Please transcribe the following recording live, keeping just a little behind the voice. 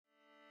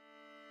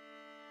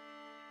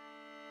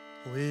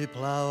We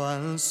plough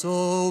and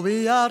sow,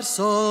 we are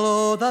so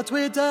low that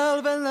we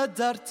delve in the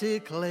dirty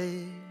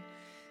clay,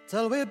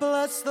 till we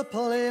bless the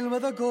plain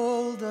with a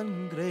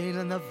golden grain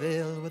and the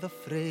vale with a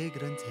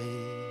fragrant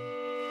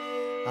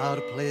hay. Our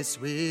place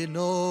we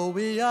know,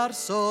 we are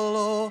so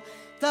low,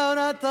 down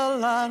at the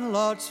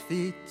landlord's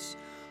feet.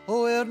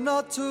 Oh, we're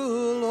not too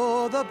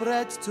low, the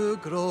bread to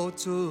grow,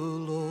 too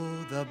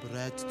low, the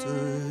bread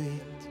to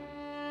eat.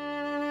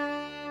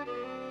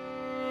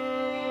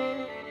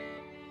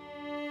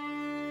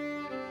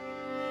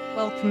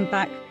 Welcome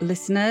back,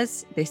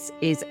 listeners. This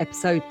is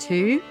episode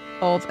 2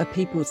 of A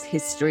People's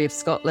History of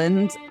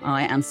Scotland.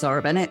 I am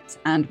Sarah Bennett,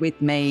 and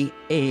with me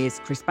is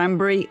Chris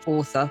Bambury,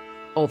 author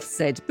of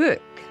said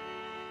book.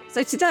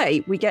 So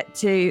today we get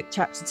to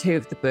chapter 2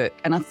 of the book,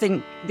 and I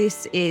think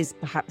this is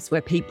perhaps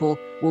where people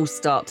will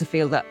start to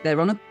feel that they're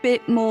on a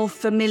bit more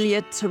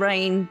familiar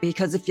terrain,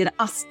 because if you're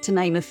asked to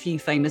name a few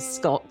famous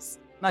Scots,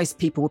 most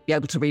people would be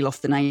able to reel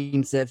off the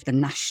names of the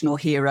national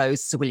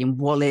heroes, Sir William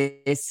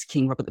Wallace,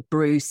 King Robert the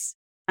Bruce,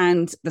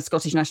 and the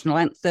Scottish national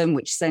anthem,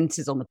 which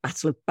centres on the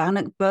Battle of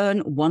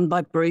Bannockburn, won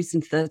by Bruce in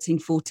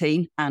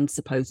 1314 and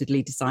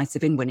supposedly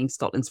decisive in winning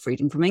Scotland's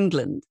freedom from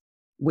England.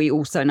 We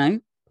also know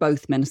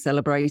both men are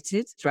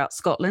celebrated throughout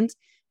Scotland.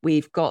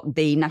 We've got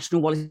the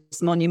National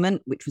Wallace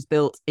Monument, which was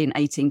built in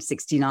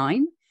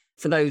 1869.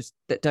 For those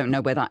that don't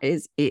know where that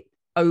is, it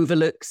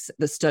overlooks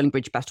the Stirling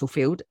Bridge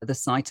battlefield, the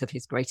site of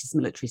his greatest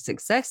military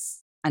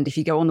success. And if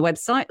you go on the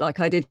website, like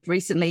I did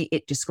recently,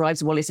 it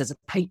describes Wallace as a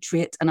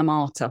patriot and a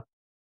martyr.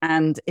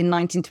 And in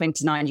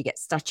 1929, you get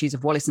statues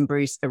of Wallace and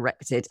Bruce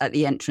erected at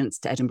the entrance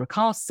to Edinburgh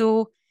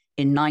Castle.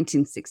 In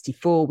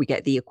 1964, we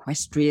get the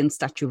equestrian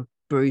statue of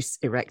Bruce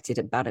erected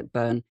at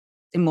Bannockburn.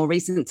 In more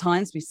recent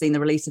times, we've seen the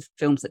release of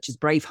films such as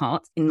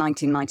Braveheart in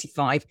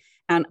 1995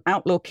 and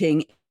Outlaw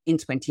King in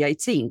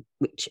 2018,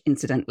 which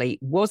incidentally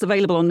was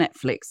available on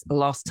Netflix the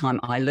last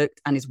time I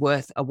looked and is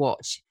worth a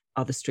watch.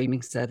 Other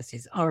streaming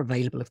services are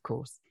available, of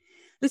course.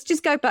 Let's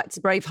just go back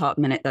to Braveheart a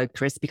minute, though,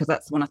 Chris, because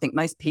that's the one I think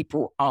most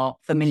people are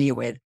familiar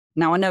with.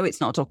 Now, I know it's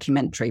not a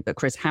documentary, but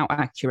Chris, how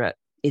accurate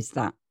is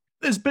that?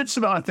 There's bits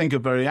of it I think are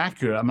very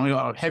accurate. I mean, I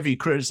got heavy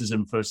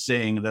criticism for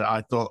saying that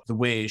I thought the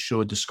way it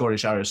showed the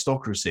Scottish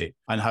aristocracy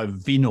and how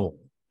venal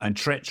and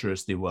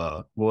treacherous they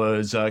were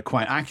was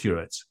quite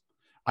accurate.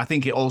 I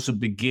think it also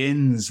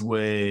begins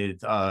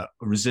with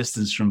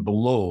resistance from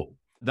below.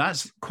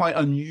 That's quite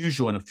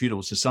unusual in a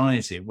feudal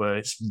society where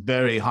it's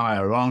very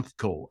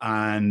hierarchical,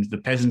 and the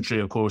peasantry,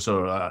 of course,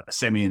 are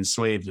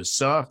semi-enslaved as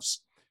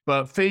serfs.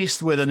 But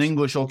faced with an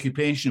English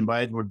occupation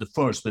by Edward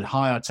I, with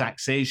higher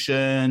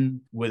taxation,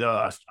 with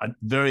a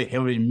very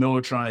heavily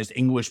militarized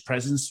English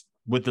presence,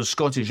 with the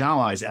Scottish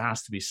allies, it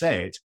has to be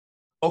said,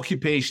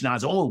 occupation,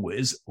 as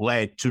always,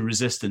 led to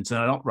resistance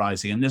and an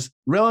uprising. And this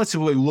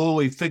relatively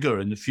lowly figure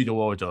in the feudal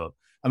order,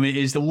 I mean,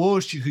 it's the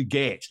lowest you could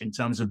get in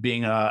terms of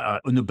being a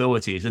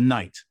nobility, is a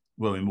knight,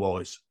 William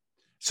Wallace.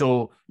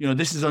 So,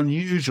 this is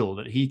unusual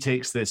that he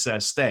takes this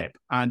step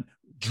and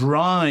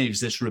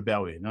drives this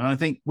rebellion. And I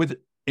think with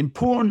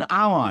important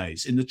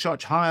allies in the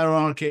church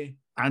hierarchy,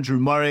 Andrew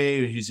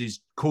Murray, who's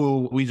his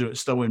co-leader at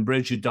Stirling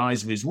Bridge, who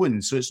dies of his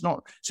wounds. So it's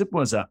not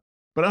simple as that.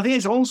 But I think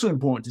it's also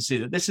important to say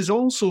that this is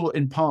also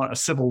in part a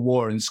civil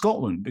war in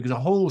Scotland, because a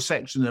whole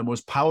section of the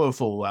most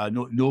powerful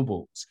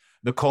nobles,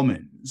 the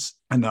Commons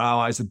and their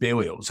allies, the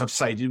Baliol's, have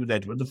sided with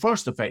Edward I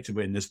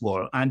effectively in this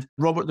war. And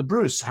Robert the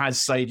Bruce has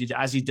sided,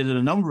 as he did on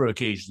a number of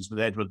occasions, with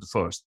Edward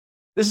I.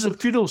 This is a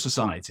feudal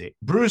society.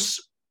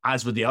 Bruce,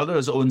 as with the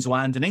others, owns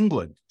land in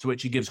England, to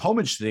which he gives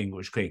homage to the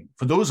English king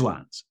for those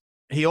lands.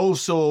 He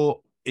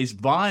also is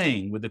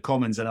vying with the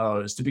Commons and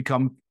others to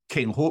become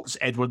king, hopes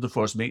Edward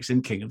I makes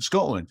him king of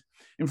Scotland.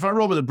 In fact,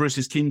 Robert the Bruce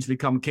is keen to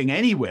become king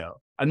anywhere,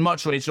 and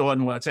much later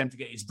on will attempt to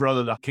get his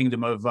brother the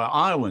kingdom of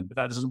Ireland, but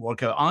that doesn't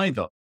work out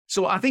either.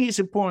 So I think it's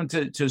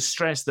important to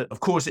stress that, of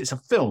course, it's a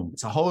film.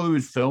 It's a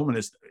Hollywood film, and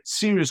there's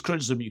serious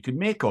criticism you can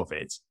make of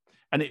it,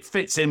 and it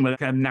fits in with a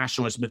kind of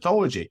nationalist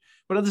mythology.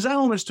 But there's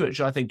elements to it which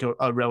I think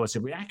are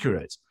relatively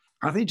accurate.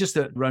 I think just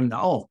to round that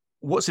off,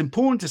 what's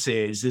important to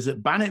say is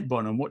that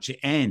Bannockburn, on which it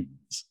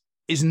ends,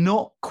 is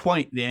not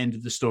quite the end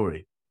of the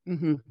story.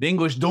 Mm-hmm. The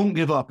English don't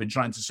give up in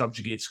trying to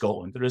subjugate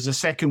Scotland. There is a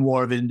second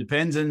war of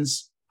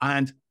independence,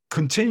 and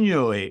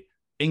continually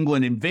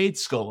England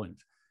invades Scotland,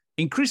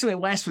 increasingly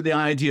less with the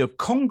idea of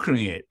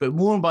conquering it, but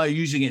more by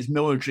using its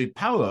military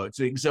power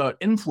to exert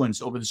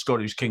influence over the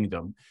Scottish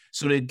kingdom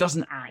so that it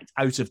doesn't act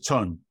out of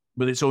turn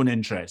with its own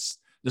interests.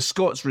 The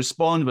Scots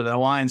respond with an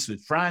alliance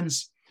with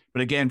France,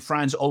 but again,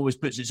 France always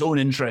puts its own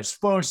interests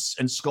first,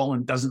 and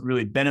Scotland doesn't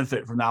really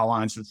benefit from that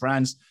alliance with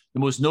France. The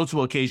most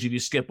notable occasion, if you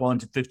skip on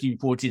to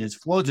 1514, is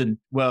Flodden,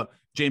 where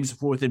James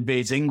IV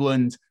invades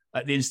England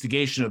at the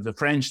instigation of the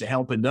French to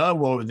help in their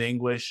war with the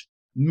English,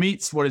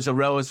 meets what is a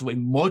relatively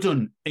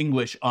modern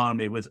English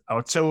army with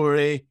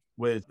artillery,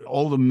 with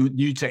all the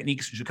new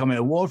techniques which are coming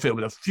out of warfare,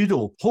 with a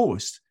feudal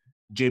host.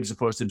 James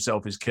I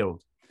himself is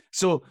killed.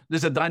 So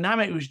there's a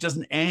dynamic which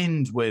doesn't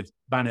end with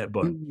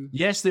Bannockburn. Mm-hmm.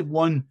 Yes, they've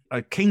won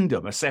a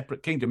kingdom, a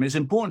separate kingdom. It's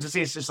important to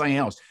say it's just something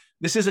else.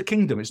 This is a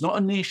kingdom. It's not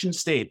a nation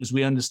state as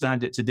we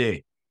understand it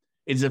today.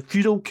 It's a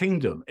feudal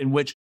kingdom in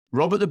which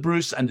Robert the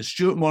Bruce and the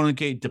Stuart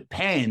monarchy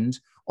depend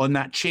on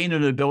that chain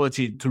of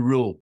nobility to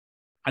rule.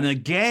 And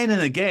again,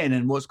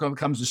 in what's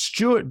becomes the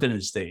Stuart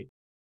dynasty,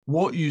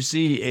 what you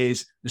see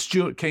is the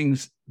Stuart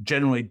kings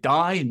generally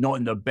die, not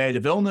in their bed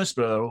of illness,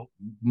 but are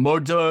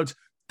murdered,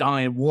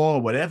 die in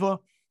war, whatever,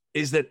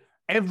 is that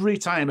every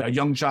time a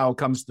young child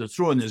comes to the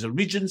throne, there's a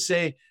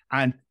regency,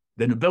 and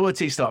the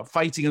nobility start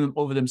fighting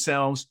over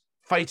themselves,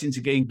 fighting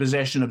to gain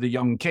possession of the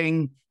young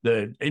king,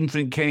 the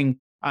infant king,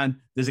 and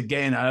there's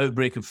again an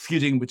outbreak of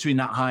feuding between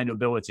that high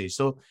nobility.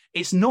 So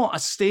it's not a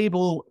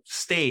stable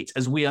state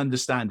as we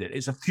understand it.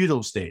 It's a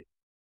feudal state.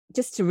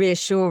 Just to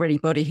reassure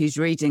anybody who's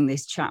reading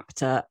this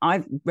chapter,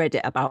 I've read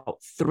it about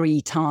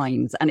 3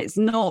 times, and it's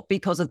not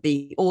because of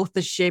the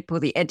authorship or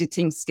the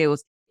editing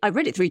skills. I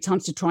read it 3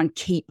 times to try and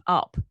keep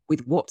up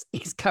with what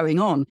is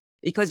going on,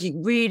 because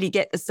you really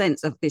get the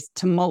sense of this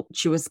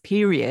tumultuous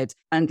period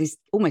and this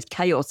almost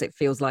chaos, it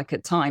feels like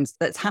at times,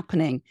 that's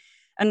happening.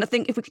 And I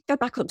think if we could go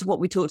back up to what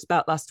we talked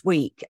about last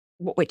week,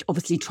 what we're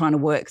obviously trying to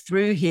work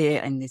through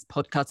here in this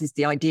podcast is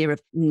the idea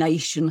of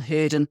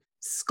nationhood and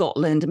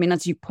Scotland. I mean,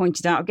 as you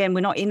pointed out, again,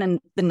 we're not in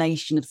the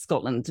nation of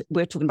Scotland.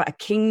 We're talking about a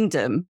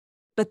kingdom.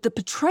 But the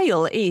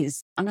portrayal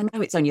is, and I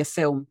know it's only a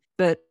film,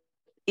 but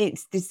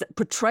it's this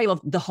portrayal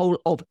of the whole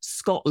of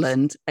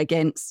Scotland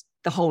against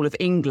the whole of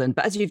England.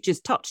 But as you've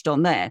just touched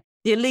on there,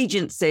 the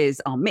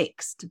allegiances are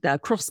mixed. They're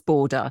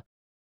cross-border.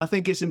 I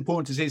think it's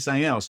important to say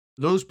something else.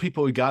 Those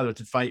people who gathered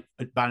to fight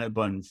at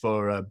Bannockburn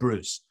for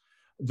Bruce,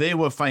 they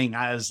were fighting,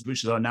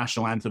 which is our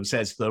national anthem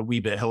says, for a wee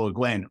bit Hill of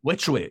Glen,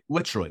 literally.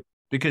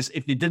 Because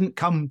if they didn't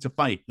come to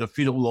fight, the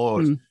feudal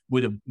lords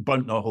would have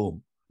burnt their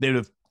home. They would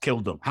have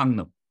killed them, hung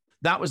them.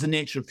 That was the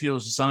nature of feudal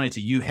society.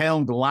 You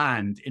held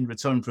land in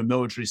return for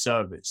military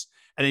service.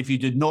 And if you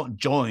did not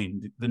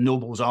join the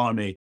noble's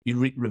army, you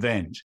wreaked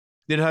revenge.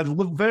 They had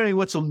very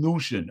little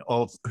notion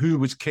of who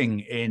was king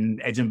in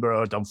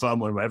Edinburgh or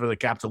Dunfermline, wherever the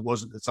capital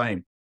was at the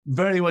time.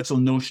 Very little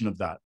notion of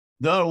that.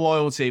 Their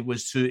loyalty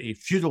was to a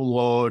feudal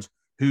lord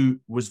who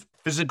was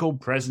physical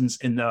presence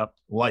in their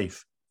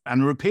life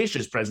and a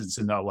rapacious presence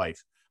in their life.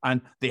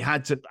 And they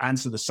had to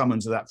answer the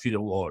summons of that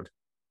feudal lord.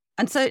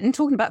 And so in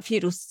talking about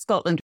feudal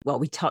Scotland, well,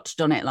 we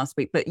touched on it last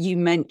week, but you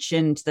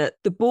mentioned that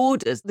the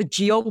borders, the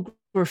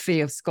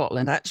geography of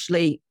Scotland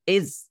actually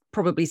is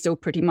probably still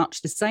pretty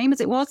much the same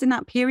as it was in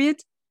that period.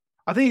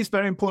 I think it's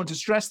very important to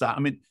stress that. I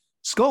mean,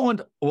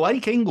 Scotland,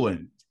 like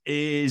England,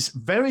 is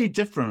very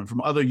different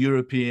from other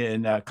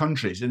European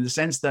countries in the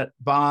sense that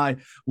by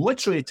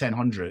literally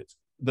 1000,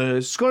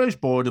 the Scottish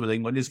border with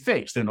England is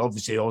fixed, and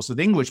obviously also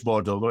the English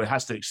border, although it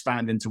has to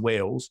expand into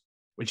Wales,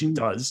 which it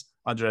does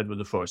under Edward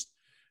I.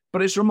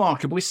 But it's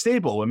remarkably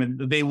stable. I mean,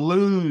 they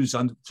lose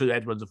to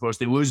Edward I,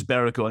 they lose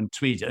Berwick and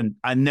Tweed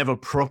and never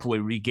properly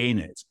regain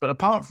it. But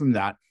apart from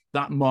that,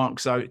 that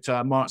marks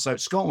out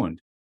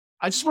Scotland.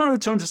 I just want to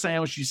return to something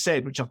else you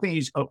said, which I think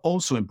is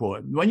also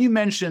important. When you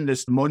mentioned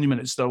this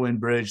monument at Stirling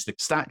Bridge, the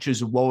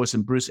statues of Wallace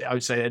and Bruce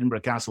outside Edinburgh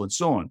Castle and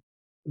so on,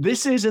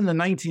 this is in the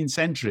 19th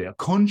century a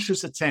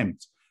conscious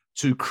attempt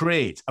to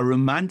create a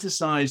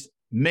romanticized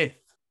myth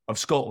of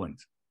Scotland.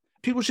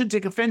 People should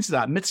take offense to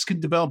that. Myths can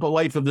develop a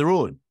life of their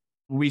own.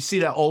 We see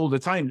that all the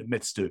time that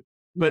myths do.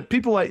 But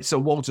people like Sir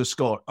Walter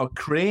Scott are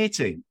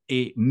creating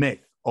a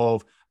myth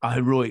of a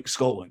heroic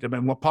Scotland. I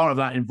mean, what part of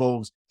that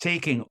involves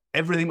taking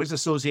everything which is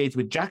associated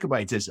with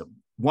Jacobitism.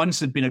 Once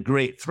had been a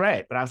great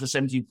threat, but after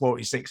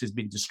 1746 has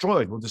been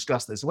destroyed. We'll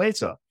discuss this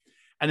later.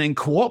 And then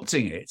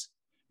co-opting it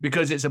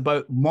because it's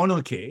about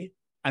monarchy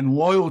and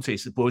loyalty,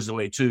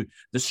 supposedly, to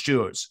the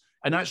Stuarts.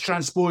 And that's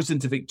transposed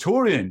into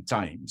Victorian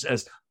times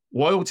as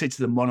loyalty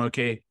to the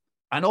monarchy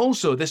and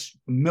also this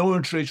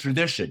military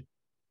tradition,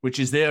 which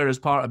is there as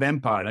part of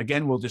empire. And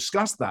again, we'll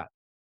discuss that.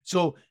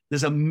 So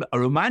there's a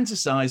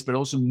romanticized but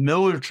also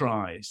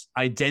militarized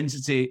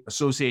identity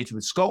associated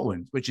with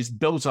Scotland, which is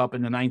built up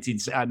in the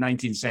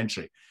 19th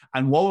century.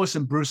 And Wallace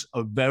and Bruce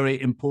are very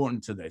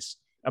important to this.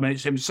 I mean,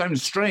 it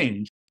sounds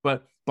strange,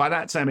 but by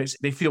that time,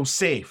 they feel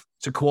safe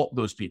to co-opt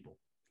those people.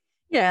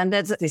 Yeah, and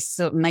there's this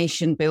sort of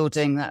nation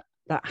building that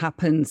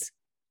happens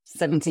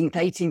 17th,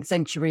 18th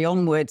century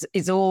onwards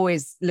is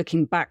always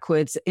looking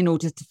backwards in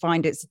order to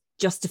find its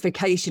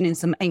justification in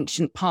some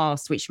ancient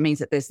past, which means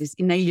that there's this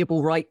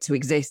inalienable right to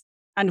exist.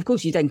 And of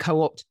course, you then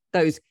co-opt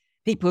those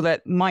people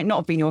that might not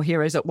have been your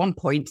heroes at one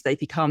point. They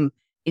become,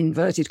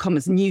 inverted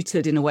commas,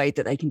 neutered in a way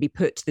that they can be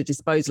put to the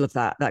disposal of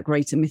that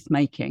greater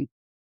myth-making.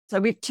 So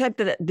we've said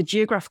that the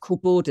geographical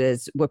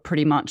borders were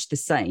pretty much the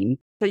same.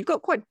 So you've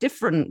got quite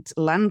different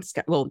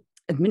landscape,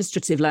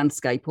 administrative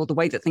landscape, or the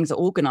way that things are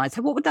organized.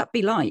 What would that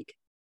be like?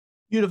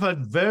 You'd have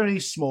had very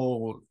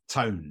small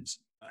towns.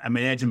 I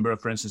mean, Edinburgh,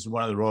 for instance, is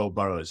one of the royal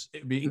boroughs.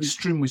 It'd be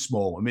extremely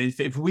small. I mean,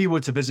 if we were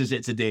to visit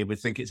it today, we'd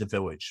think it's a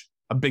village,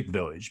 a big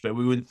village, but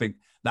we wouldn't think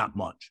that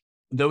much.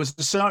 There was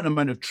a certain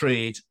amount of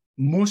trade,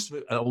 most of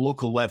it at a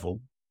local level.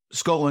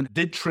 Scotland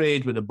did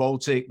trade with the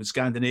Baltic, with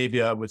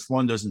Scandinavia, with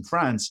Flanders and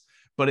France,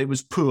 but it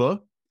was poor.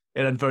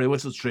 It had very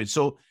little trade.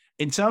 So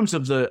in terms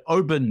of the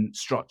urban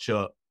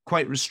structure,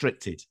 quite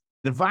restricted.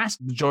 The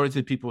vast majority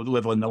of people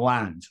live on the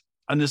land.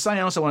 And there's something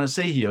else I want to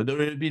say here.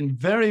 There had been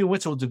very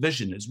little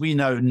division, as we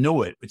now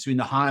know it, between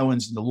the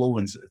highlands and the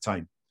lowlands at the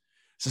time.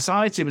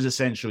 Society was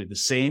essentially the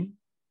same.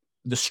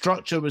 The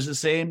structure was the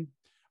same.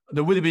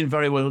 There would have been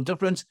very little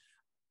difference.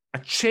 A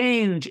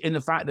change in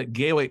the fact that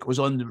Gaelic was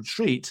on the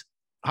retreat,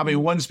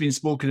 having once been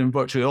spoken in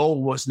virtually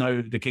all what's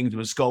now the Kingdom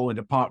of Scotland,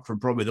 apart from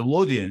probably the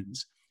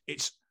Lothians.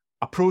 It's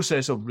a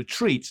process of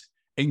retreat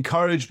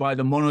encouraged by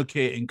the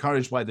monarchy,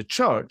 encouraged by the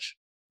church,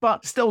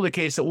 but still the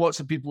case that lots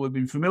of people have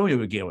been familiar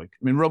with Gaelic.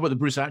 I mean, Robert the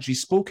Bruce actually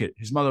spoke it.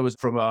 His mother was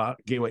from a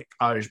Gaelic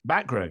Irish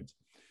background.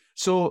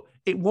 So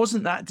it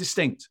wasn't that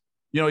distinct.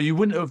 You know, you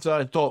wouldn't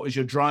have thought as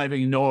you're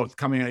driving north,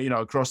 coming,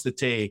 across the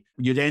Tay,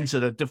 you'd enter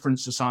a different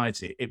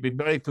society. It'd be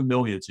very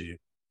familiar to you.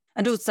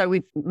 And also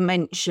we've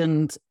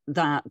mentioned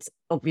that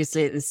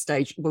obviously at this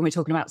stage, when we're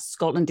talking about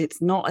Scotland,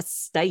 it's not a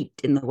state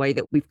in the way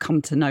that we've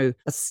come to know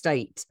a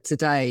state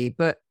today,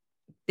 but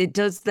it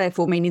does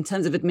therefore mean in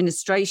terms of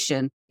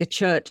administration, the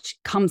church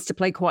comes to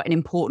play quite an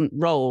important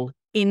role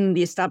in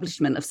the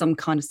establishment of some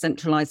kind of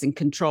centralising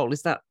control.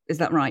 Is that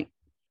right?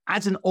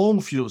 As in all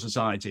feudal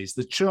societies,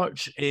 the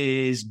church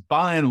is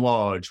by and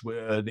large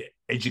where the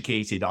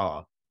educated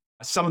are.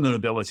 Some of the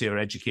nobility are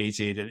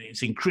educated, and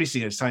it's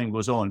increasing as time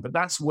goes on, but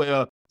that's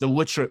where the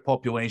literate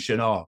population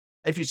are.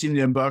 If you've seen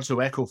the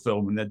Umberto Eco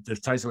film, and the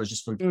title is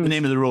just for The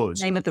Name of the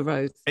Rose. Name of the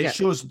Rose. It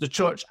shows the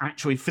church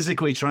actually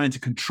physically trying to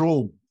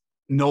control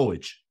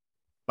knowledge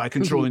by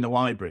controlling the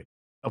library.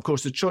 Of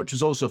course, the church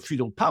is also a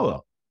feudal power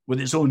with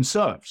its own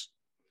serfs.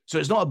 So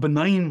it's not a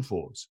benign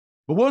force.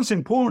 But what's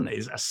important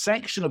is a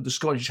section of the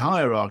Scottish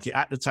hierarchy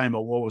at the time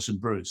of Wallace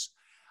and Bruce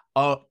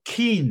are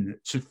keen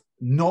to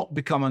not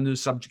become under the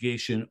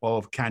subjugation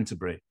of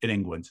Canterbury in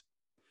England.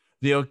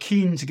 They are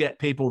keen to get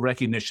papal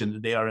recognition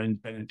that they are an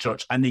independent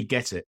church, and they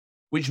get it,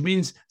 which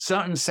means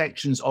certain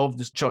sections of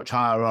the church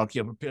hierarchy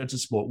are prepared to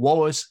support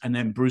Wallace and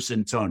then Bruce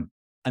in turn.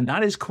 And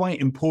that is quite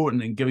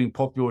important in giving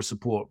popular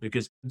support,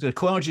 because the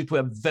clergy play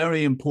a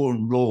very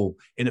important role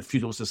in a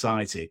feudal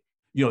society.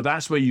 You know,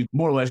 that's where you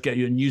more or less get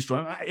your news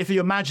from. If you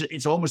imagine,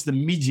 it's almost the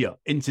media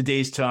in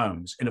today's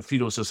terms in a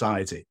feudal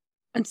society.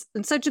 And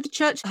so did the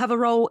church have a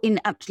role in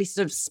actually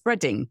sort of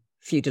spreading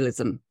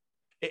feudalism?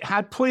 It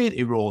had played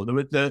a role.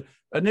 The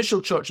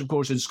initial church, of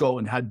course, in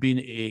Scotland had been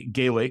a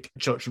Gaelic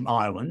church from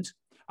Ireland.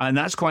 And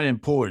that's quite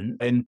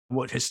important in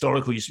what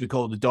historically used to be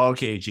called the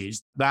Dark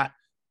Ages, that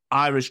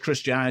Irish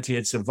Christianity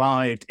had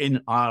survived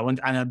in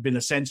Ireland and had been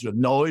a centre of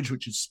knowledge,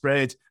 which had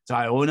spread to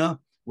Iona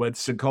with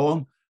St.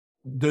 Column.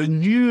 The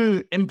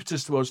new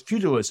impetus towards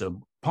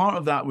feudalism, part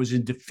of that was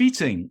in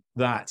defeating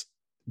that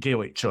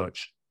Gaelic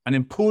church and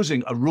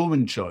imposing a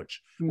Roman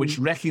church, which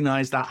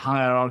recognised that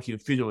hierarchy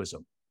of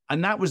feudalism.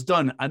 And that was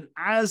done. And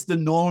as the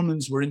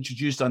Normans were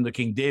introduced under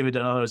King David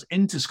and others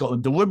into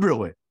Scotland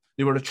deliberately,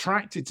 they were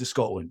attracted to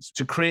Scotland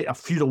to create a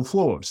feudal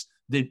force.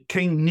 The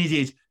king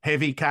needed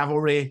heavy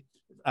cavalry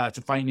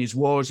to fight in his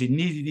wars. He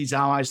needed his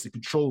allies to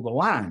control the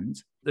land.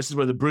 This is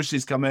where the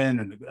Bruces come in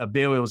and the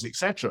Baliol's,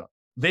 etc.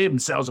 They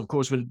themselves, of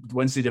course,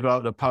 once they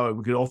developed their power,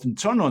 we could often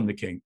turn on the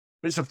king.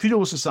 But it's a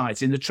feudal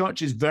society, and the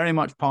church is very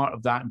much part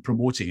of that and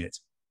promoting it.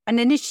 And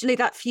initially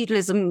that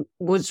feudalism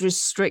was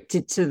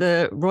restricted to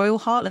the royal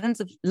heartlands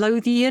of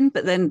Lothian,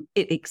 but then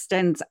it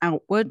extends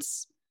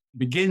outwards.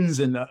 Begins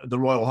in the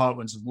royal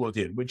heartlands of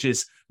Lothian, which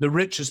is the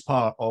richest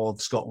part of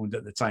Scotland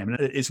at the time. And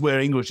it's where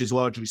English is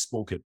largely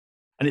spoken.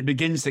 And it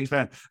begins to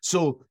expand.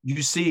 So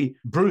you see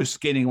Bruce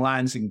gaining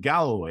lands in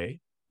Galloway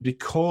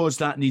because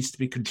that needs to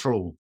be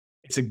controlled.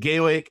 It's a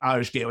Gaelic,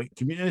 Irish Gaelic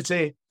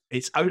community.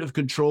 It's out of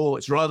control.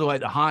 It's rather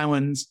like the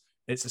Highlands.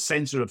 It's a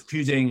centre of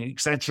feuding,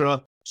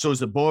 etc. So is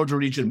the border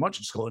region. Much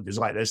of Scotland is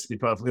like this, to be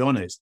perfectly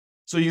honest.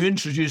 So you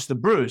introduce the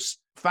Bruce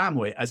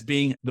family as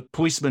being the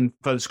policeman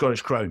for the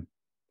Scottish Crown.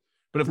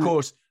 But of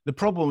course, the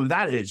problem with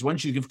that is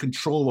once you give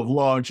control of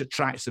large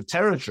tracts of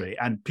territory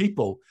and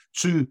people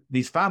to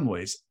these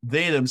families,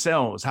 they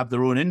themselves have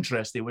their own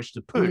interests they wish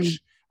to push.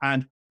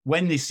 And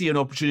when they see an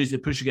opportunity to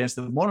push against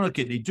the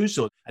monarchy, they do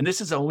so. And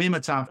this is a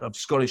lemataf of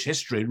Scottish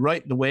history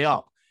right the way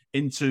up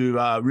into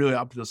really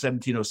up until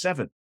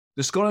 1707.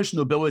 The Scottish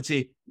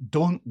nobility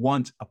don't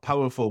want a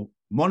powerful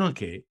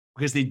monarchy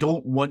because they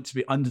don't want to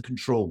be under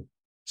control.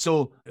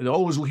 So they're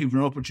always looking for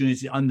an opportunity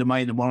to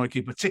undermine the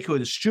monarchy, particularly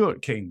the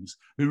Stuart kings,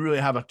 who really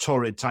have a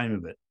torrid time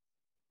of it.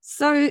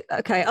 So,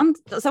 okay,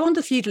 so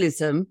under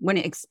feudalism, when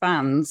it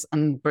expands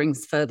and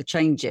brings further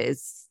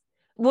changes,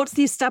 what's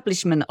the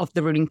establishment of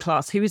the ruling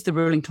class? Who is the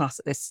ruling class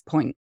at this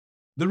point?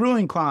 The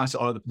ruling class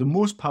are the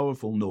most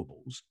powerful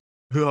nobles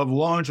who have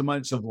large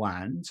amounts of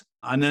land.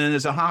 And then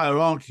there's a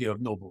hierarchy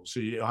of nobles. So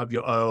you have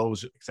your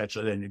earls,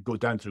 etc. Then you go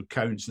down through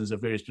counts. There's a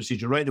various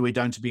procedure right the way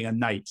down to being a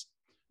knight,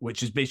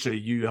 which is basically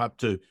you have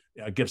to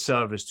give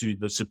service to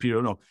the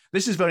superior. No,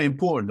 this is very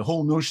important. The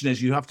whole notion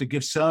is you have to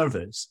give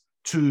service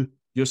to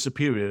your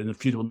superior in the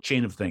feudal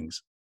chain of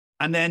things.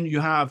 And then you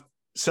have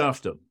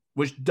serfdom,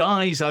 which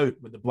dies out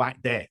with the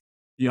Black Death.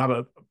 You have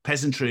a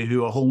peasantry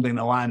who are holding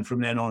the land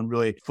from then on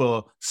really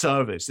for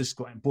service. This is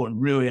quite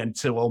important really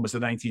until almost the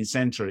 19th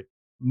century.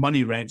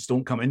 Money rents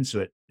don't come into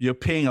it. You're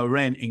paying a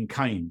rent in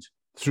kind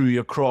through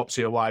your crops,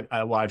 your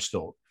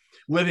livestock,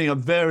 living a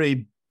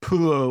very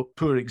poor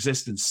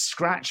existence,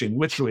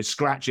 literally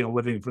scratching a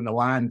living from the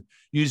land,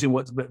 using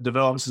what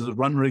develops as a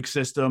run rig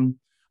system,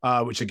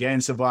 which again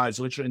survives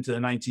literally into the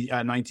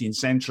 19th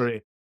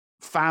century.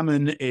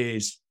 Famine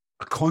is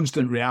a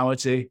constant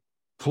reality.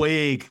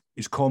 Plague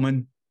is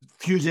common.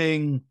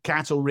 Feuding,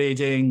 cattle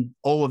raiding,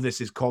 all of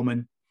this is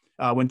common.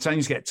 When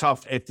things get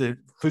tough, if the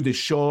food is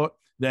short,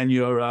 then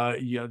you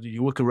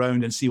look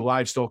around and see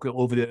livestock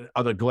over the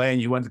other glen.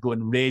 You want to go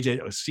and raid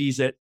it or seize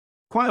it.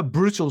 Quite a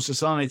brutal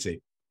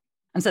society.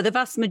 And so the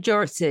vast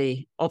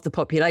majority of the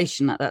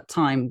population at that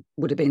time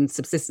would have been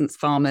subsistence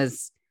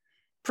farmers,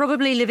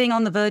 probably living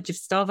on the verge of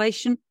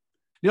starvation.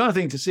 The other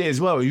thing to say as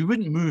well, you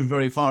wouldn't move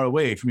very far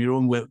away from your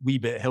own wee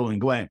bit of hill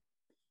and glen.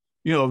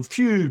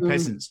 Few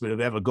peasants would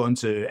have ever gone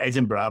to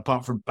Edinburgh,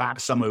 apart from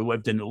perhaps some who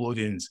lived in the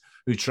Lothians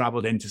who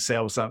travelled in to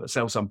sell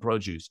some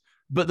produce.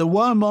 But there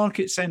were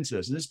market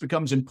centres, and this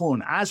becomes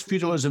important. As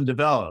feudalism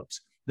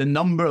develops, the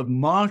number of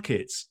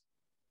markets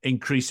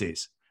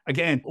increases.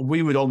 Again,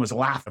 we would almost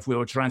laugh if we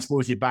were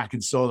transported back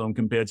and saw them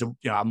compared to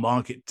a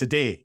market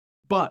today.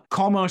 But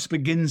commerce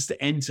begins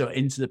to enter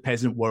into the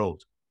peasant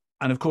world.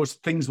 And of course,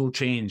 things will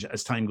change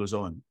as time goes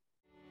on.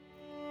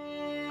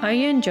 Are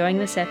you enjoying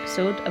this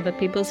episode of A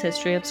People's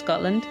History of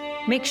Scotland?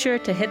 Make sure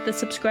to hit the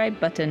subscribe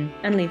button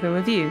and leave a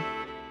review.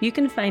 You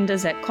can find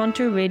us at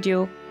Contour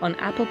Radio on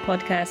Apple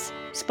Podcasts,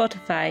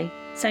 Spotify,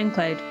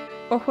 SoundCloud,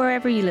 or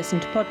wherever you listen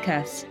to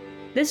podcasts.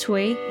 This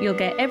way, you'll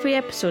get every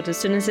episode as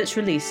soon as it's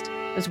released,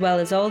 as well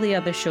as all the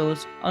other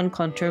shows on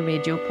Contour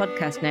Radio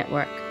Podcast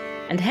Network.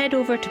 And head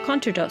over to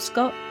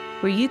contour.scot,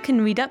 where you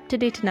can read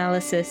up-to-date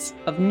analysis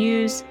of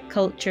news,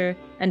 culture,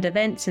 and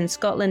events in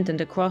Scotland and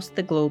across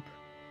the globe.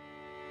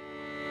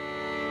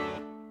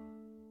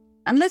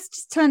 And let's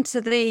just turn to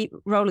the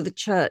role of the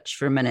church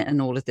for a minute in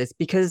all of this,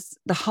 because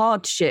the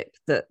hardship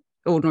that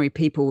ordinary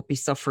people would be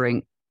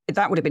suffering,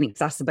 that would have been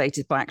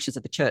exacerbated by actions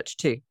of the church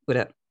too, would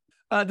it?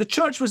 The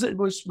church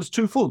was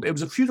twofold. It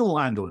was a feudal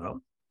landowner,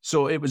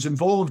 so it was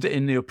involved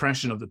in the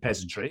oppression of the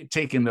peasantry,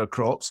 taking their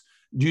crops,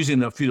 using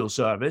their feudal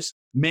service,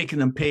 making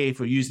them pay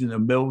for using their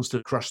mills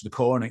to crush the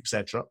corn,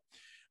 etc.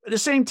 At the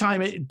same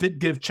time, it did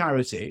give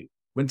charity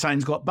when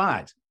times got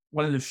bad.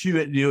 One of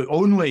the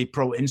only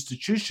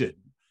institution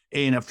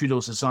in a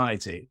feudal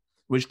society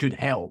which could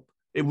help,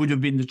 it would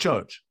have been the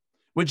church,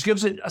 which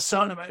gives it a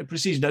certain amount of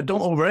prestige. Now, don't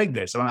overegg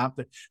this. I have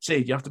to say,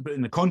 you have to put it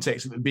in the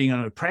context of it being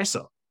an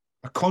oppressor,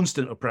 a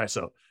constant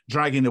oppressor,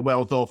 dragging the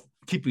wealth off,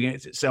 keeping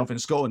it itself in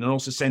Scotland and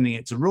also sending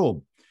it to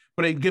Rome.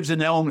 But it gives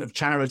an element of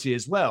charity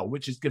as well,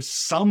 which gives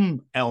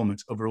some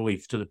element of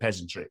relief to the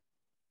peasantry.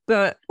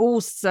 But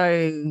also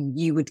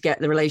you would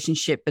get the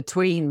relationship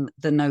between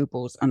the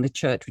nobles and the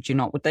church, would you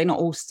not? Would they not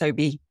also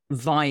be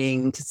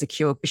vying to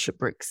secure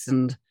bishoprics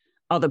and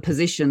other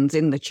positions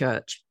in the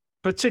church?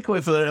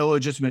 Particularly for their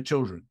illegitimate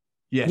children.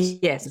 Yes.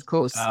 Yes, of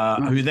course.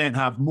 Who then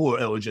have more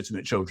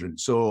illegitimate children.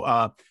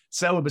 So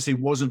celibacy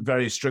wasn't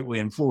very strictly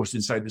enforced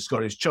inside the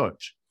Scottish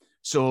church.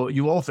 So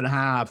you often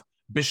have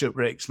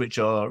bishoprics, which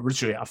are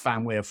literally a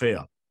family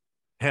affair,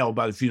 held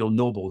by the feudal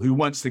noble who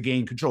wants to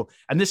gain control.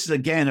 And this is,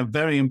 again, a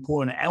very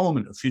important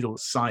element of feudal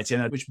society,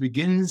 and which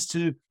begins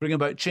to bring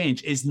about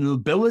change, is the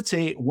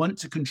nobility want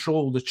to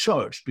control the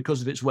church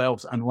because of its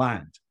wealth and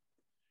land.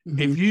 Mm-hmm.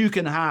 If you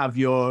can have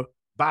your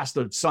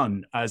bastard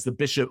son as the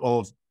bishop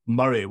of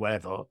Murray,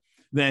 whatever,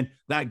 then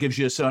that gives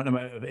you a certain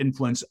amount of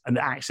influence and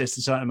access to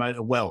a certain amount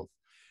of wealth.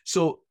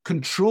 So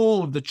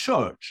control of the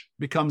church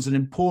becomes an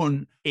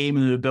important aim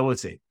of the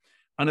nobility.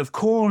 And of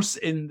course,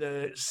 in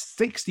the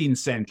 16th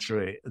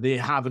century, they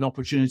have an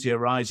opportunity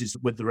arises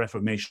with the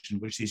Reformation,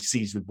 which they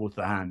seize with both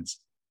their hands.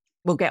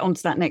 We'll get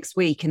onto that next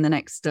week in the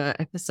next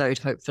episode,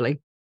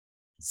 hopefully.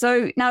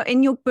 So now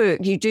in your book,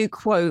 you do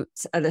quote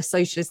the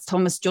socialist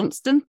Thomas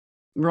Johnston,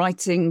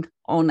 writing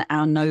on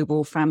our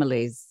noble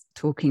families,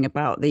 talking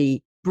about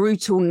the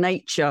brutal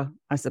nature,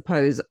 I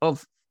suppose,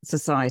 of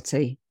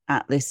society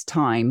at this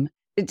time.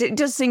 It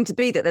does seem to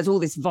be that there's all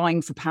this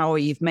vying for power.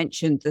 You've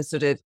mentioned the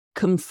sort of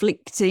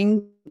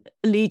conflicting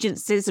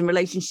allegiances and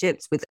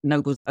relationships with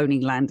nobles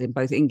owning land in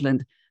both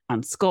England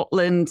and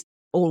Scotland,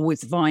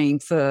 always vying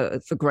for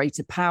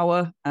greater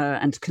power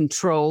and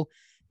control.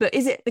 But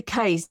is it the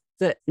case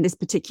that in this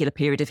particular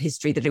period of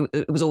history that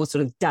it was all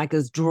sort of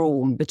daggers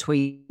drawn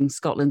between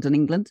Scotland and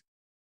England?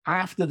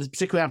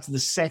 Particularly after the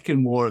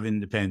Second War of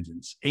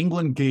Independence,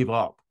 England gave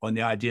up on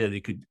the idea they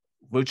could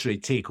virtually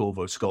take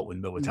over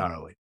Scotland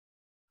militarily.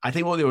 I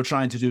think what they were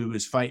trying to do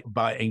was fight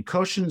by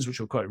incursions,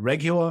 which were quite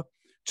regular,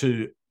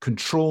 to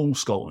control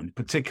Scotland,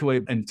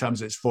 particularly in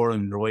terms of its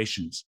foreign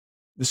relations.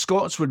 The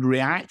Scots would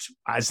react,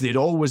 as they'd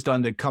always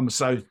done. They'd come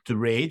south to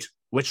raid,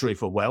 literally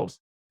for wealth,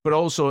 but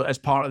also as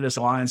part of this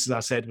alliance, as I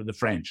said, with the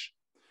French.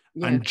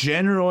 Yeah. And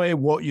generally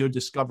what you're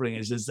discovering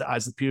is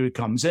as the period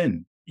comes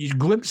in, you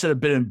glimpse it a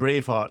bit in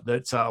Braveheart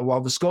that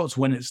while the Scots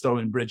win at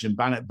Stirling Bridge and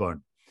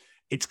Bannockburn,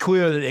 it's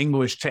clear that the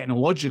English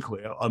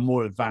technologically are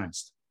more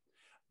advanced.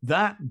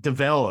 That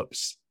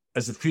develops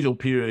as the feudal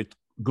period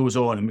goes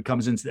on and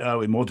becomes into the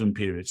early modern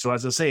period. So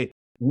as I say,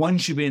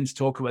 once you begin to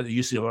talk about the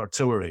use of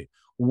artillery,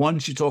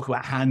 once you talk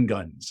about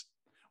handguns,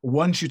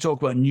 once you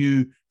talk about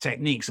new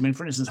techniques, I mean,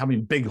 for instance,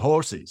 having big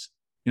horses,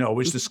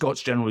 which the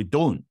Scots generally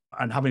don't,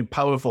 and having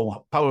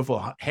powerful,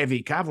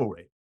 heavy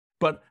cavalry.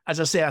 But as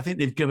I say, I think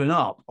they've given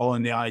up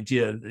on the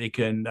idea that they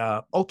can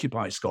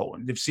occupy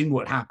Scotland. They've seen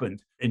what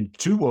happened in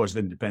 2 wars of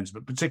independence,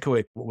 but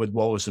particularly with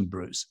Wallace and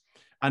Bruce.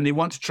 And they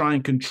want to try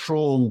and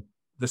control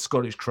the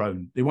Scottish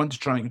crown. They want to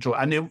try and control,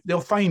 and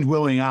they'll find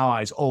willing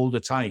allies all the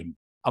time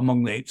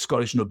among the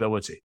Scottish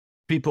nobility.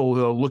 People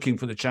who are looking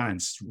for the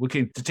chance,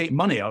 looking to take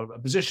money out of a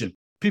position.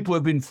 People who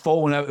have been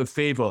fallen out of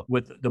favour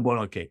with the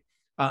monarchy.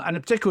 And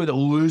particularly the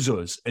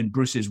losers in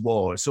Bruce's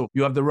war. So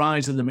you have the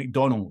rise of the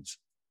Macdonalds,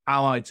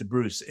 allied to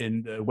Bruce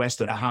in the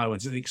Western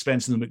Highlands at the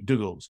expense of the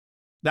MacDougals.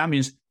 That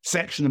means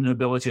section of the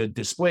nobility are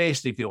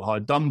displaced, they feel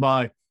hard done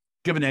by.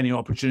 Given any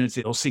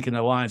opportunity, they'll seek an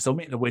alliance, they'll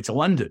make their way to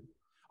London,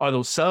 or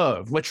they'll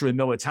serve, literally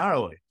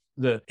militarily,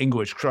 the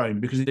English crown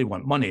because they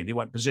want money, they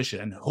want position,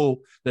 and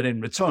hope that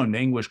in return, the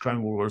English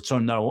crown will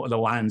return the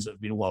lands that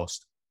have been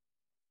lost.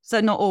 So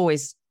not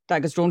always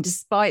daggers drawn,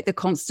 despite the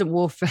constant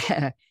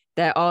warfare.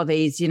 There are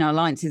these,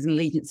 alliances and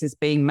allegiances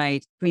being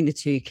made between the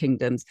 2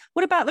 kingdoms.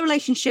 What about the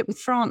relationship with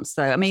France,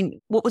 though? I mean,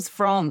 what was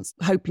France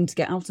hoping to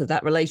get out of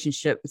that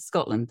relationship with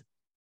Scotland?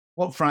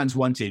 What France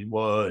wanted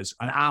was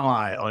an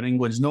ally on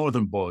England's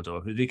northern border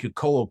who they could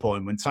call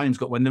upon when times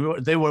got, when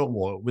they were at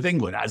war with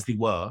England, as they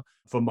were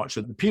for much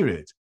of the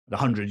period, the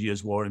 100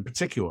 Years' War in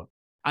particular.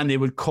 And they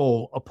would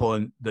call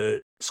upon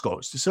the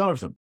Scots to serve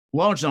them.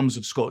 Large numbers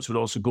of Scots would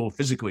also go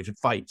physically to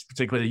fight,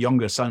 particularly the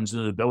younger sons of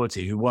the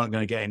nobility who weren't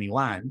going to get any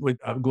land, would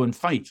go and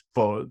fight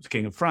for the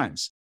King of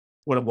France.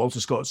 One of Walter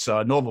Scott's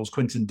novels,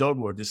 Quentin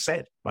Durward, is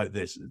said about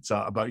this. It's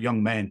about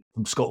young men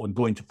from Scotland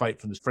going to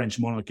fight for the French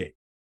monarchy.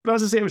 But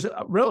as I say, it was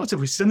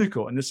relatively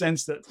cynical in the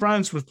sense that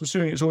France was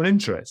pursuing its own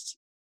interests.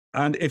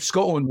 And if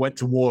Scotland went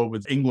to war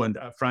with England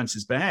at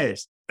France's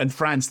behest, and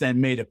France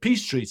then made a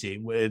peace treaty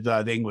with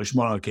the English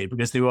monarchy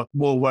because they were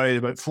more worried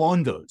about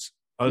Flanders,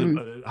 or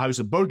the House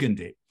of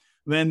Burgundy,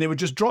 then they would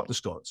just drop the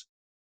Scots.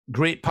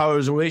 Great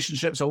powers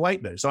relationships are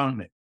like this, aren't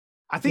they?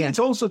 I think it's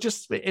also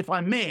just, if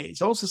I may,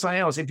 it's also something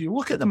else. If you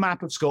look at the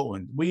map of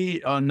Scotland,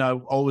 we are now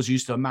always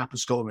used to a map of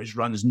Scotland which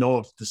runs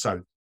north to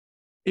south.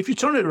 If you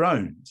turn it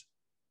around,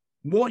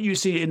 what you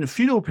see in the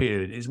feudal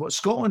period is what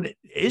Scotland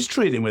is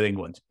trading with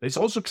England. It's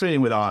also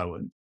trading with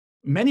Ireland.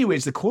 In many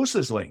ways, the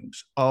closest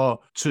links are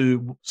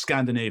to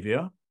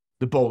Scandinavia,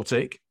 the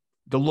Baltic,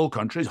 the Low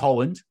Countries,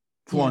 Holland,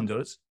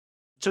 Flanders,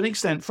 to an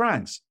extent,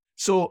 France.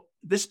 So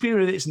this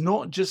period is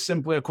not just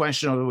simply a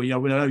question of, we're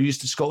now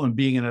used to Scotland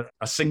being in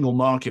a single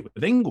market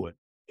with England.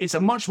 It's a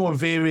much more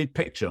varied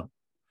picture.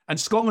 And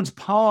Scotland's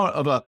part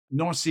of a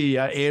North Sea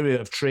area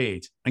of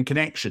trade and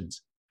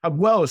connections are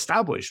well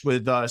established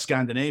with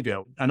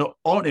Scandinavia, and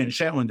Orkney and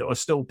Shetland are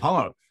still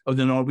part of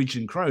the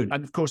Norwegian crown.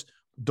 And of course,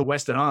 the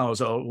Western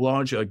Isles are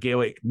largely a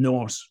Gaelic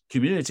Norse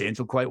community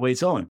until quite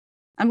late on.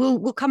 And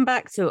we'll come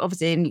back to,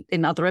 obviously,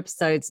 in other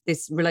episodes,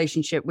 this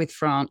relationship with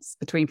France,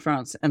 between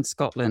France and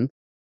Scotland.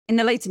 In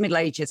the later Middle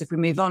Ages, if we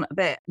move on a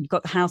bit, you've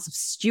got the House of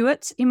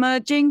Stuart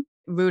emerging,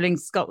 ruling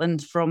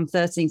Scotland from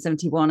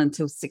 1371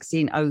 until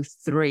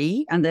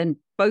 1603, and then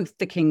both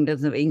the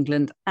kingdoms of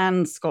England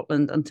and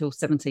Scotland until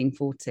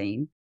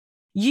 1714.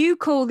 You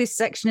call this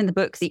section in the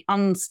book the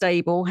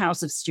unstable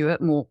House of Stuart,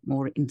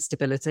 more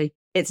instability.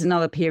 It's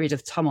another period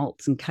of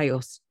tumult and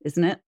chaos,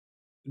 isn't it?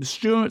 The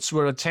Stuarts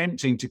were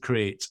attempting to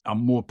create a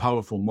more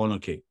powerful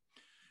monarchy.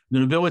 The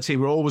nobility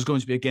were always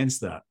going to be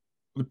against that.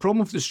 The problem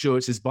with the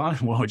Stuarts is, by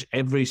and large,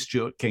 every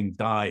Stuart king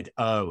died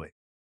early.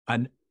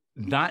 And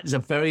that is a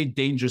very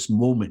dangerous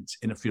moment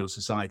in a feudal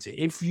society.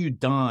 If you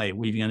die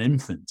leaving an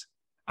infant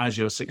as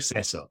your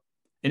successor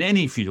in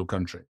any feudal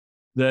country,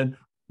 then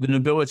the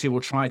nobility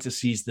will try to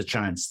seize the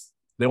chance.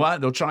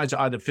 They'll try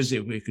to either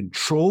physically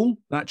control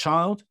that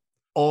child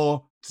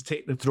or to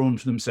take the throne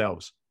for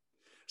themselves.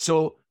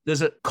 So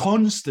there's a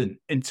constant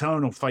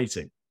internal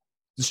fighting.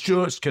 The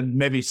Stuarts can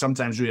maybe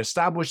sometimes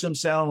reestablish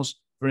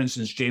themselves. For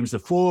instance, James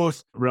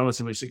IV,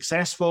 relatively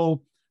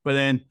successful, but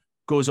then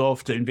goes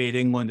off to invade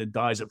England and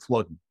dies at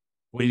Flodden,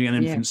 leaving an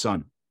infant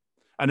son.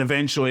 And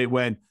eventually,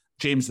 when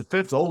James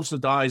V also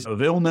dies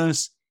of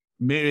illness,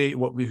 Mary,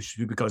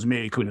 who becomes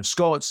Mary, Queen of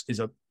Scots, is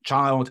a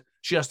child.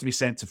 She has to be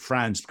sent to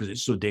France because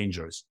it's so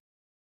dangerous.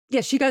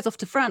 Yeah, she goes off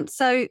to France.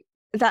 So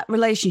that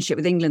relationship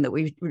with England that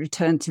we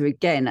return to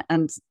again,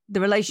 and the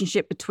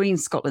relationship between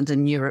Scotland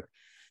and Europe.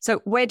 So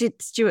where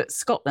did Stuart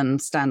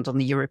Scotland stand on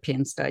the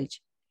European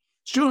stage?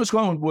 Stuart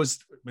Scotland was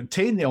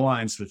maintain the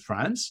alliance with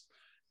France.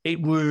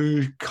 It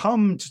would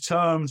come to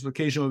terms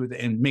occasionally with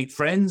and make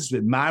friends,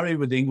 with marry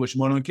with the English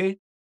monarchy.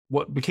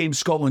 What became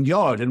Scotland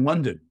Yard in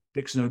London,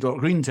 Dixon and Dock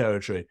Green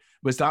territory,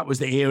 was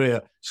the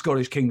area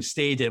Scottish kings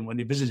stayed in when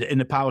they visited in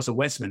the Palace of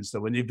Westminster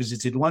when they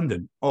visited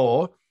London,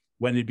 or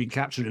when they'd been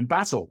captured in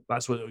battle.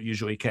 That's what they were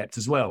usually kept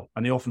as well.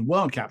 And they often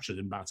were captured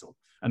in battle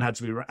and had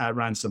to be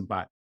ransomed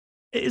back.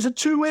 It is a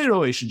two-way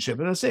relationship.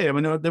 And I say,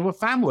 they were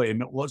family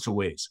in lots of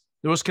ways.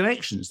 There was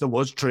connections, there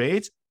was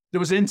trade, there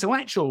was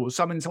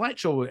some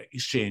intellectual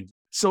exchange.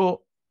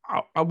 So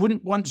I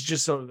wouldn't want to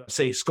just sort of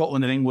say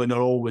Scotland and England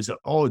are always at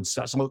odds.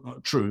 That's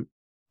not true.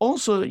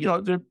 Also,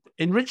 they're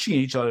enriching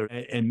each other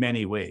in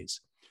many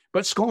ways.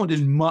 But Scotland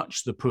is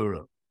much the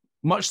poorer,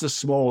 much the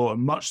smaller,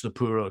 much the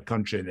poorer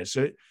country in this.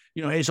 So,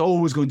 it's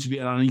always going to be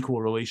an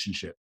unequal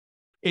relationship.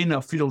 In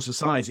a feudal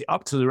society,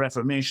 up to the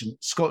Reformation,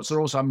 Scots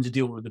are also having to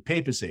deal with the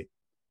papacy,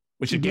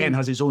 which again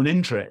has its own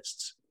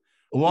interests.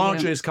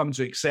 Largely has come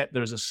to accept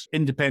there's an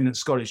independent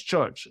Scottish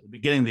church. At the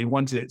beginning, they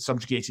wanted it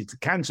subjugated to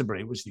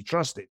Canterbury, which they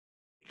trusted,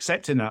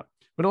 accepting that,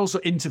 but also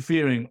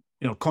interfering,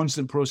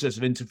 constant process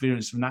of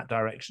interference from that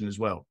direction as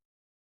well.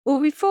 Well,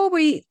 before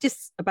we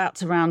just about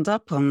to round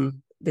up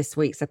on this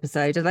week's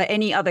episode, are there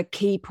any other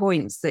key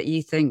points that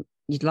you think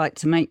you'd like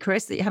to make,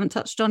 Chris, that you haven't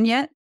touched on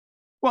yet?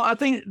 Well, I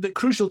think the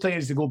crucial thing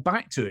is to go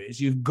back to it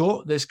is you've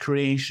got this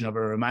creation of a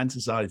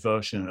romanticized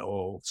version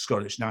of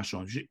Scottish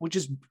nationalism, which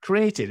is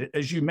created,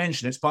 as you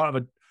mentioned, it's part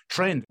of a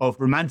trend of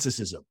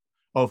romanticism,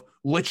 of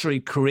literally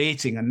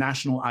creating a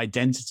national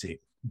identity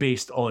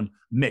based on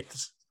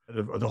myths.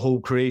 The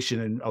whole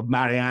creation of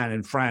Marianne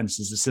in France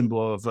is a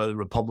symbol of the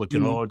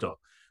Republican order.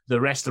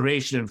 The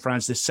Restoration in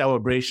France, the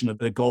celebration of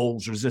the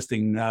Gauls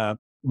resisting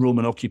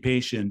Roman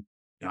occupation,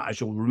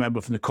 as you'll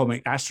remember from the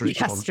comic Asterix.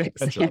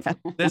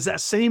 There's that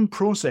same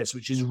process,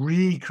 which is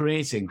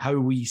recreating how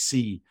we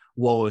see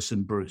Wallace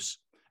and Bruce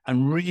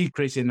and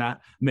recreating that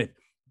myth.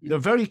 They're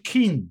very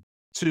keen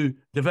to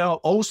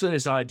develop also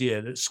this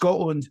idea that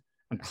Scotland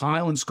and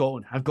Highland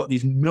Scotland have got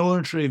these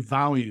military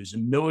values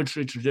and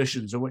military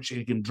traditions on which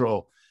they can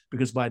draw,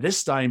 because by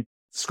this time,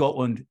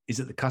 Scotland is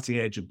at the cutting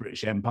edge of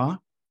British Empire.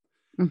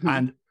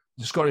 And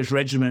the Scottish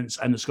regiments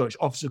and the Scottish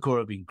Officer Corps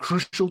have been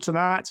crucial to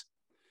that.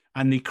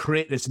 And they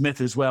create this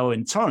myth as well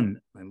in turn.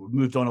 And we've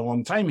moved on a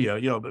long time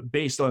here, but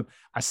based on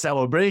a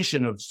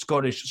celebration of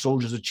Scottish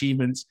soldiers'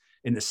 achievements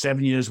in the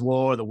 7 Years'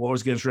 War, the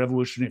wars against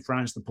revolutionary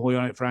France,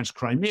 Napoleonic France,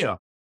 Crimea.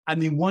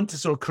 And they want to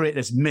sort of create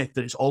this myth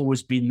that it's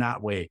always been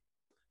that way,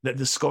 that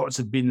the Scots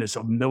have been this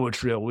sort of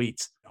military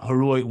elite,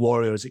 heroic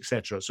warriors,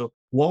 etc. So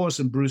Wallace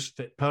and Bruce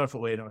fit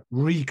perfectly and are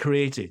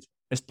recreated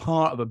as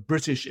part of a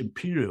British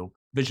imperial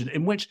vision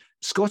in which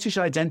Scottish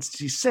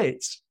identity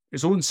sits,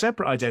 its own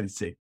separate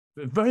identity,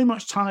 but very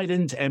much tied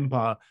into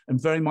empire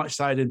and very much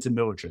tied into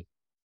military.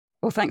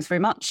 Well, thanks very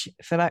much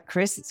for that,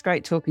 Chris. It's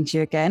great talking to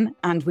you again.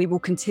 And we will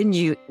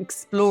continue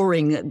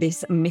exploring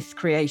this myth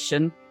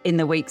creation in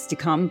the weeks to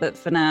come. But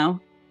for now,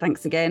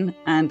 thanks again.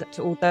 And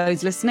to all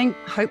those listening,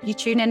 hope you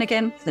tune in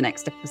again for the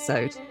next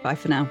episode. Bye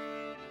for now.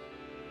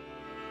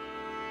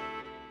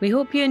 We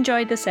hope you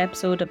enjoyed this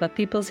episode of A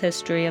People's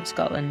History of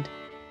Scotland.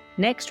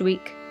 Next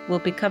week, we'll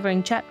be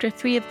covering Chapter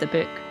 3 of the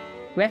book,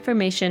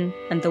 Reformation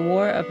and the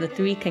War of the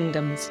Three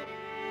Kingdoms.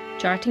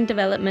 Charting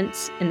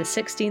developments in the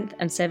 16th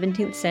and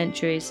 17th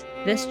centuries,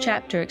 this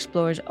chapter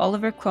explores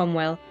Oliver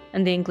Cromwell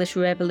and the English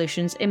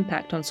Revolution's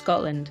impact on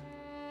Scotland,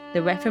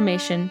 the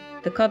Reformation,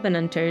 the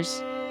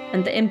Covenanters,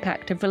 and the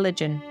impact of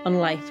religion on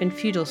life in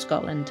feudal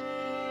Scotland.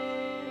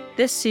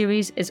 This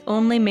series is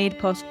only made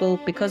possible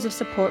because of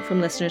support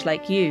from listeners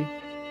like you.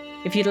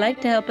 If you'd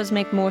like to help us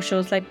make more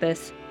shows like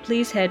this,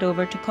 please head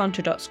over to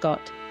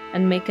contra.scot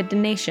and make a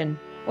donation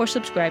or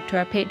subscribe to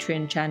our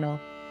Patreon channel.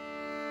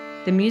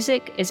 The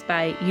music is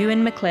by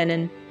Ewan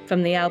McLennan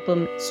from the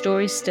album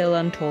Stories Still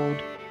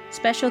Untold.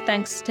 Special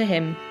thanks to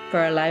him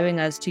for allowing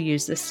us to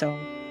use this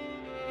song.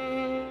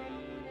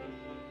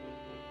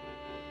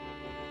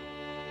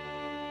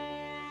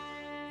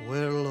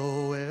 We're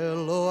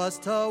low as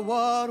to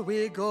war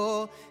we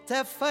go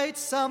to fight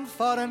some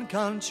foreign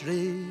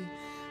country.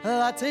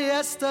 That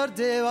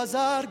yesterday was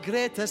our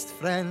greatest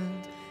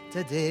friend,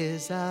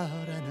 today's our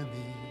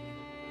enemy.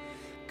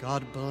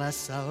 God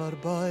bless our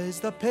boys,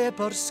 the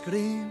papers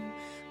scream,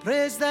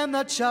 praise them,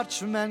 the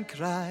churchmen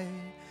cry.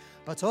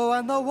 But oh,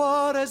 when the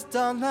war is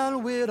done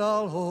and we're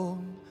all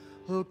home,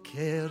 who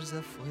cares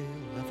if we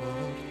live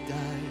or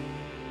die?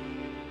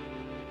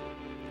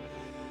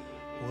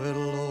 We're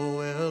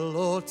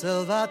low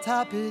till that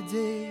happy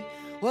day,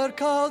 we're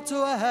called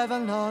to a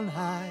heaven on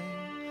high.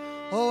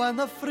 Oh, and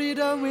the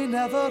freedom we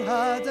never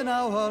had in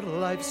our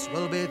lives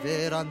will be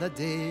there on the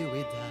day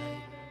we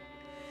die.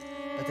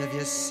 But if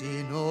you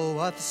see no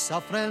worth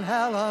suffering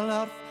hell on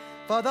earth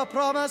for the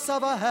promise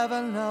of a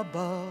heaven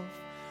above,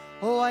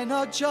 oh, why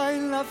not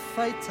join the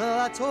fight till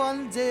that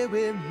one day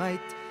we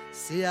might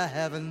see a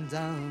heaven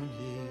down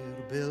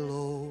here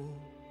below.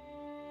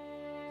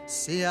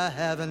 See a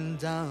heaven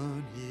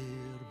down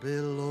here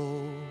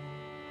below.